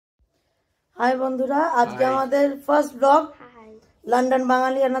High বন্ধুরা, আজকে আমাদের ফার্স্ট ব্লগ লন্ডন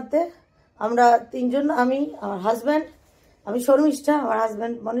বাঙালিয়ানাতে। আমরা তিনজন, আমি, আমার হাজব্যান্ড, আমি শর্মিষ্ঠা, আমার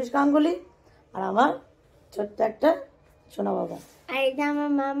হাজব্যান্ড মনীষ গাঙ্গুলি, আর আমার ছোট্ট একটা সোনা বাবা। এটা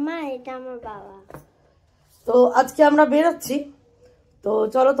আমার মামা, এটা আমার বাবা। তো আজকে আমরা বেরোচ্ছি, তো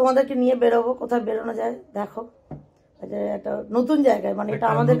চলো তোমাদেরকে নিয়ে বেরোবো। কোথায় বেরোনো যায় দেখো, একটা নতুন জায়গায়, মানে এটা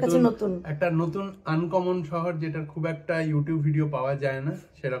আমাদের কাছে নতুন, একটা নতুন আনকমন শহর, যেটা খুব একটা ইউটিউব ভিডিও পাওয়া যায় না,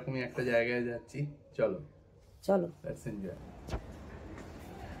 সেরকমই একটা জায়গায় যাচ্ছি। চলো চলো, লেটস এনজয়।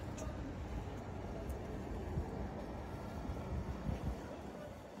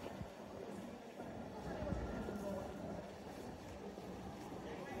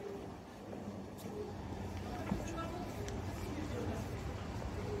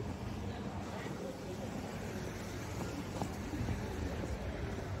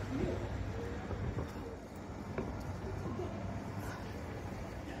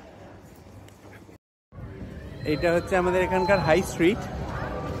 এটা হচ্ছে আমাদের এখানকার হাই স্ট্রিট।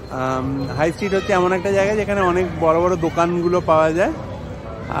 হাই স্ট্রিট হচ্ছে এমন একটা জায়গা যেখানে অনেক বড় বড় দোকানগুলো পাওয়া যায়,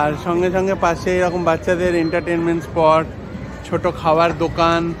 আর সঙ্গে সঙ্গে পাশে এরকম বাচ্চাদের এন্টারটেনমেন্ট স্পট, ছোট খাবার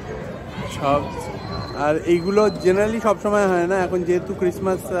দোকান সব। আর এইগুলো জেনারেলি সবসময় হয় না, এখন যেহেতু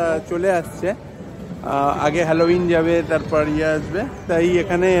ক্রিসমাস চলে আসছে, আগে হ্যালোউইন যাবে, তারপর ইয়ে আসবে, তাই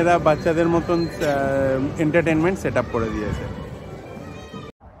এখানে এরা বাচ্চাদের মতন এন্টারটেনমেন্ট সেট আপ করে দিয়েছে।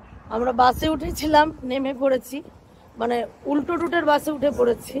 আমরা বাসে উঠেছিলাম, নেমে পড়েছি, মানে উল্টো রুটের বাসে উঠে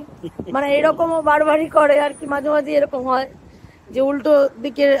পড়েছি। মানে এরকমও বারবারই করে আর কি, মাঝে মাঝে এরকম হয় যে উল্টো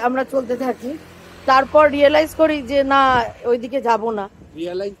দিকে আমরা চলতে থাকি, তারপর রিয়েলাইজ করি যে না, ওইদিকে যাব না।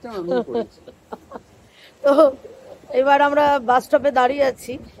 তো এবার আমরা বাস স্টপে দাঁড়িয়ে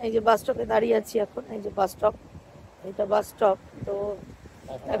আছি, এই যে বাস স্টপে দাঁড়িয়ে আছি এখন, এই যে বাস স্টপ, এটা বাস স্টপ। তো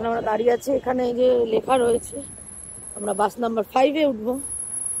এখন আমরা দাঁড়িয়ে আছি এখানে, এই যে লেখা রয়েছে আমরা বাস নাম্বার 5-এ উঠবো,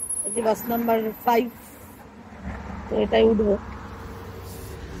 এই যে বাস নাম্বার 5, তো এটাই উঠবো।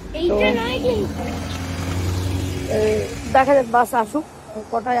 দেখা যাক বাস আসুক,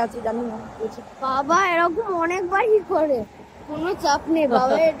 কটায় আছে জানি না। বাবা এরকম অনেকবারই করে, কোনো চাপ নেই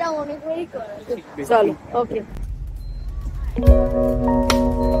বাবা, এটা অনেকবারই করে। চলো, ওকে।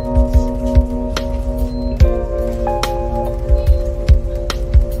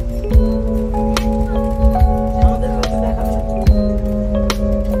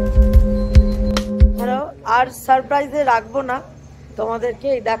 আর সারপ্রাইজে রাখবো না তোমাদেরকে।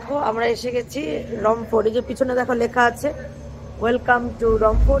 দেখো আমরা এসে গেছি রমফোর্ড, এই যে পিছনে দেখো লেখা আছে ওয়েলকাম টু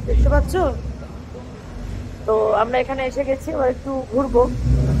রমফোর্ড, দেখতে পাচ্ছ? তো আমরা এখানে এসে গেছি, এবার একটু ঘুরবো।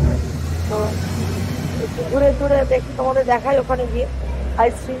 তো একটু ঘুরে ঘুরে দেখি, তোমাদের দেখাই ওখানে গিয়ে হাই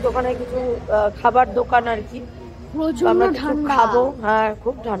স্ট্রিট, ওখানে কিছু খাবার দোকান আর কি, আমরা কিছু খাবো। হ্যাঁ,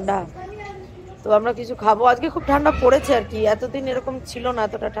 খুব ঠান্ডা, তো আমরা কিছু খাবো। আজকে খুব ঠান্ডা পড়েছে আর কি, এতদিন এরকম ছিল না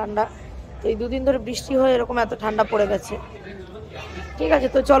এতটা ঠান্ডা, তো এই দুদিন ধরে বৃষ্টি হয়ে এরকম এত ঠান্ডা পড়ে গেছে। ঠিক আছে,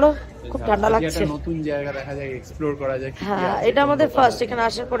 তো চলো, খুব ঠান্ডা লাগছে, নতুন জায়গা দেখা যায়, এক্সপ্লোর করা যায়। হ্যাঁ, এটা আমাদের ফার্স্ট, এখানে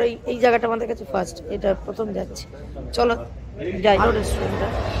আসার পরে এই জায়গাটা আমাদের কাছে ফার্স্ট, এটা প্রথম যাচ্ছি। চলো যাই রেস্টুরেন্টটা।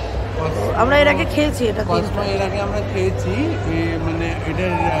 আমরা এর আগে খেয়েছি, এটা এর আগে আমরা খেয়েছি, মানে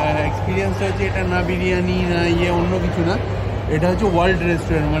এটার এক্সপিরিয়েন্স হয়েছে, এটা না বিরিয়ানি না অন্য কিছু না, এটা হচ্ছে ওয়ার্ল্ড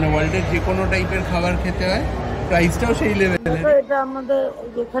রেস্টুরেন্ট, মানে ওয়ার্ল্ডের যে কোনো টাইপের খাবার খেতে হয়, প্রাইসটাও সেই লেভেলের। এটা আমাদের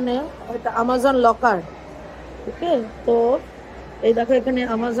যেখানে, এটা আমাজন লকার, ওকে। তো এই দেখো এখানে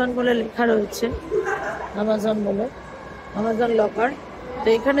আমাজন বলে লেখা রয়েছে, আমাজন বলে, আমাজন লকার। তো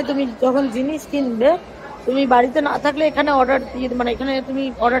এখানে তুমি যখন জিনিস কিনবে, তুমি বাড়িতে না থাকলে এখানে অর্ডার দিয়ে, মানে এখানে তুমি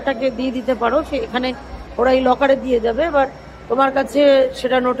অর্ডারটাকে দিয়ে দিতে পারো, সে এখানে ওরা এই লকারে দিয়ে যাবে, এবার তোমার কাছে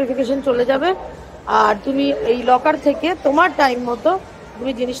সেটা নোটিফিকেশন চলে যাবে, আর তুমি এই লকার থেকে তোমার টাইম মতো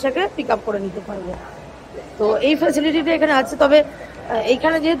তুমি জিনিসটাকে পিক আপ করে নিতে পারবে। তো এই ফ্যাসিলিটিটা এখানে আছে, তবে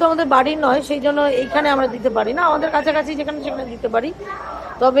এইখানে যেহেতু আমাদের বাড়ি নয়, সেই জন্য এইখানে আমরা দিতে পারি না, আমাদের কাছাকাছি যেখানে সেখানে দিতে পারি,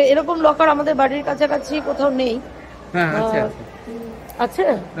 তবে এরকম লকার আমাদের বাড়ির কাছাকাছি কোথাও নেই। আছে,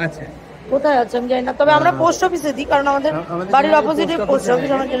 কোথায় আছে আমি জানি না, তবে আমরা পোস্ট অফিসে দিই, কারণ আমাদের বাড়ির অপোজিটে পোস্ট অফিস,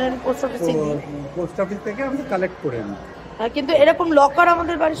 আমরা জেনারেলি পোস্ট অফিসে দিই, পোস্ট অফিস থেকে আমরা কালেক্ট করে নিই। হ্যাঁ, কিন্তু এরকম লকার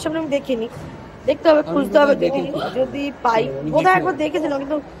আমাদের বাড়ির সামনে আমি দেখিনি, দেখতে হবে, খুঁজতে হবে, যদি পাই। কোথায় একবার দেখেছিলাম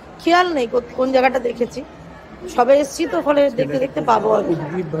কিন্তু খেয়াল নেই কোন জায়গাটা দেখেছি, সবে এসছি তো, ফলে দেখতে দেখতে পাবো আর কি।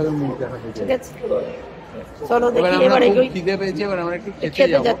 ঠিক আছে, চলো দেখি এবার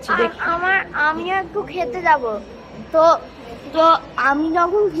খেতে যাচ্ছি। আমিও একটু খেতে যাব, তো তো আমি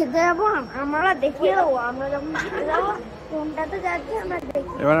যখন খেতে যাবো আমরা দেখিয়ে দেবো, আমরা যখন খেতে যাবো কোনটাতে যাচ্ছি আমরা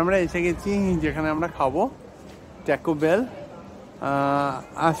দেখি। এবার আমরা এসে গেছি যেখানে আমরা খাবো, ট্যাকো বেল।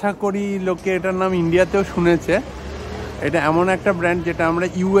 আশা করি লোকে এটার নাম ইন্ডিয়াতেও শুনেছে। এটা এমন একটা ব্র্যান্ড যেটা আমরা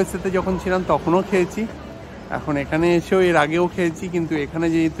ইউএসএতে যখন ছিলাম তখনও খেয়েছি, এখন এখানে এসেও এর আগেও খেয়েছি, কিন্তু এখানে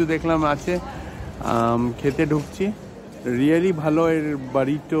যেহেতু দেখলাম আছে খেতে ঢুকছি। রিয়েলি ভালো, এর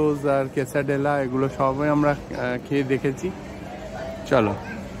বারিটোস আর কেসাডেলা এগুলো সবই আমরা খেয়ে দেখেছি। চলো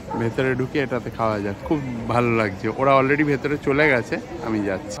ভেতরে ঢুকে এটাতে খাওয়া যাক, খুব ভালো লাগছে। ওরা অলরেডি ভেতরে চলে গেছে, আমি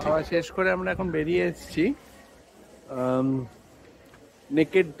যাচ্ছি। খাওয়া শেষ করে আমরা এখন বেরিয়ে এসেছি।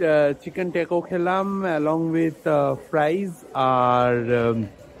 নেকেড চিকেন টেকো খেলাম along with ফ্রাইজ R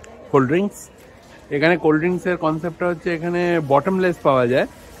cold drinks. এখানে কোল্ড ড্রিঙ্কসের কনসেপ্টটা হচ্ছে এখানে বটমলেস পাওয়া যায়।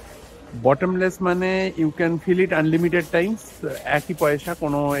 বটমলেস মানে you can feel it unlimited Times, একই পয়সা,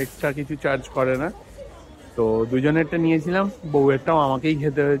 কোনো এক্সট্রা কিছু চার্জ করে না। তো দুজনেরটা নিয়েছিলাম, বউয়েরটাও আমাকেই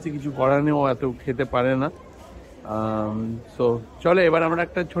খেতে হয়েছে, কিছু করার নেই, ও এত খেতে পারে না। সো চলো এবার আমরা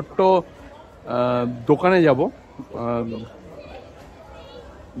একটা ছোট্ট দোকানে যাব,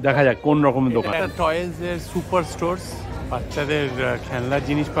 দেখা যাক কোন রকমের দোকান। টয়েজ এর সুপার স্টোরস, বাচ্চাদের খেলনার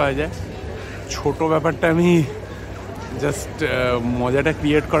জিনিস পাওয়া যায়। ছোট ব্যাপারটা আমি জাস্ট মজাটা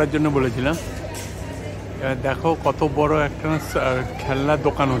ক্রিয়েট করার জন্য বলেছিলাম। দেখো কত বড় একটা খেলনার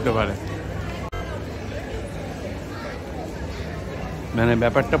দোকান হতে পারে, মানে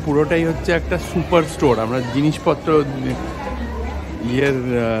ব্যাপারটা পুরোটাই হচ্ছে একটা সুপার স্টোর। আমরা জিনিসপত্র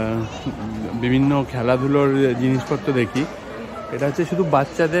বিভিন্ন খেলাধুলোর জিনিসপত্র দেখি, এটা হচ্ছে শুধু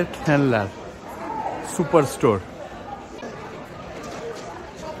বাচ্চাদের খেলনার সুপার স্টোর।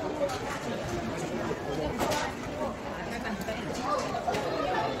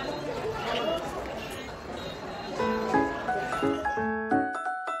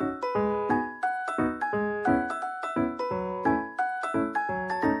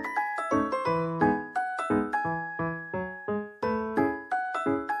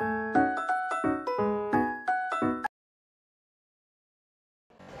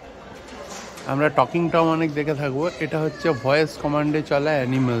 আমরা টকিং টম অনেক দেখে থাকবো, এটা হচ্ছে ভয়েস কমান্ডে চলা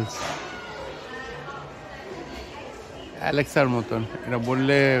অ্যানিমালস, অ্যালেক্সার মতন। এটা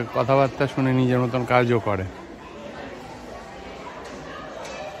বললে কথাবার্তা শুনে নিজের মতন কাজও করে।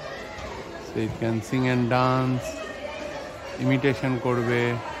 It can sing and dance, imitation করবে,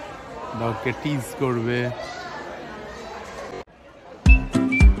 ডগকে টিজ করবে।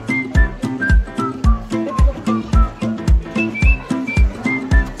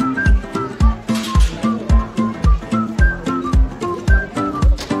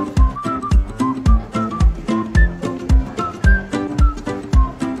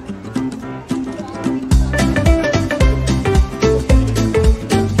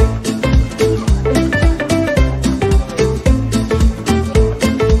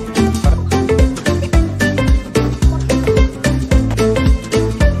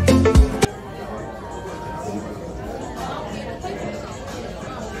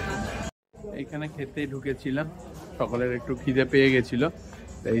 এখানে খেতে ঢুকেছিলাম, সকালের একটু খিদে পেয়ে গেছিল,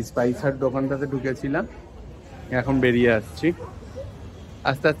 এই স্পাইসার দোকানটাতে ঢুকেছিলাম। এখন বেরিয়ে আসছি,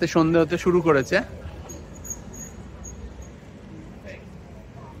 আস্তে আস্তে সন্ধে হতে শুরু করেছে।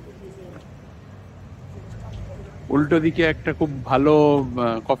 উল্টো দিকে একটা খুব ভালো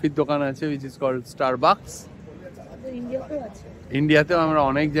কফির দোকান আছে, উইচ ইজ কল্ড স্টারবাকস। ইন্ডিয়াতেও আমরা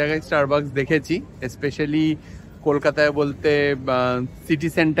অনেক জায়গায় স্টারবাকস দেখেছি, স্পেশালি কলকাতায় বলতে সিটি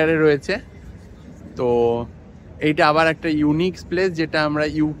সেন্টারে রয়েছে। তো এইটা আবার একটা ইউনিক প্লেস, যেটা আমরা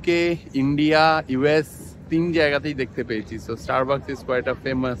ইউকে, ইন্ডিয়া, ইউএস 3 জায়গাতেই দেখতে পেয়েছি। So Starbucks is quite a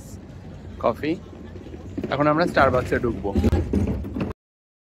famous coffee. এখন আমরা স্টারবাকসে ঢুকবো।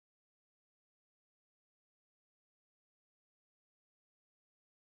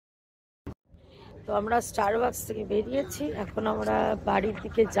 তো আমরা স্টারবাকস থেকে বেরিয়েছি, এখন আমরা বাড়ির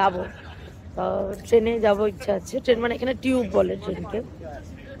দিকে যাব। তো ট্রেনে যাব ইচ্ছা আছে, ট্রেন মানে এখানে টিউব বলে ট্রেনকে।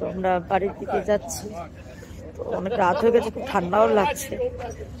 তো আমরা বাড়ির দিকে যাচ্ছি, তো অনেক রাত হয়ে গেছে, খুব ঠান্ডাও লাগছে।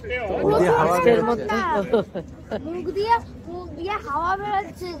 তো আজকের মধ্যে মুখ দিয়ে হাওয়া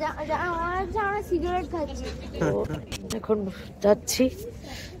বেরোচ্ছে, আমরা সিগারেট খাচ্ছি। তো এখন যাচ্ছি।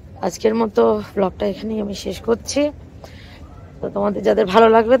 আজকের মতো ব্লগটা এখানেই আমি শেষ করছি। তো তোমাদের যাদের ভালো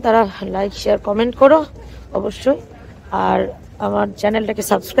লাগবে তারা লাইক, শেয়ার, কমেন্ট করো অবশ্যই। আর আমার চ্যানেলটাকে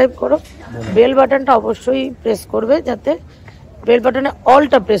সাবস্ক্রাইব করো, বেল বাটনটা অবশ্যই প্রেস করবে, যাতে বেল বাটনে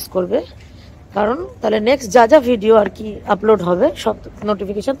অলটা প্রেস করবে, কারণ তাহলে নেক্সট যা যা ভিডিও আর কি আপলোড হবে সব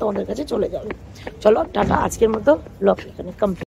নোটিফিকেশন তোমাদের কাছে চলে যাবে। চলো টাটা, আজকের মতো ব্লগ এখানে কমপ্লিট।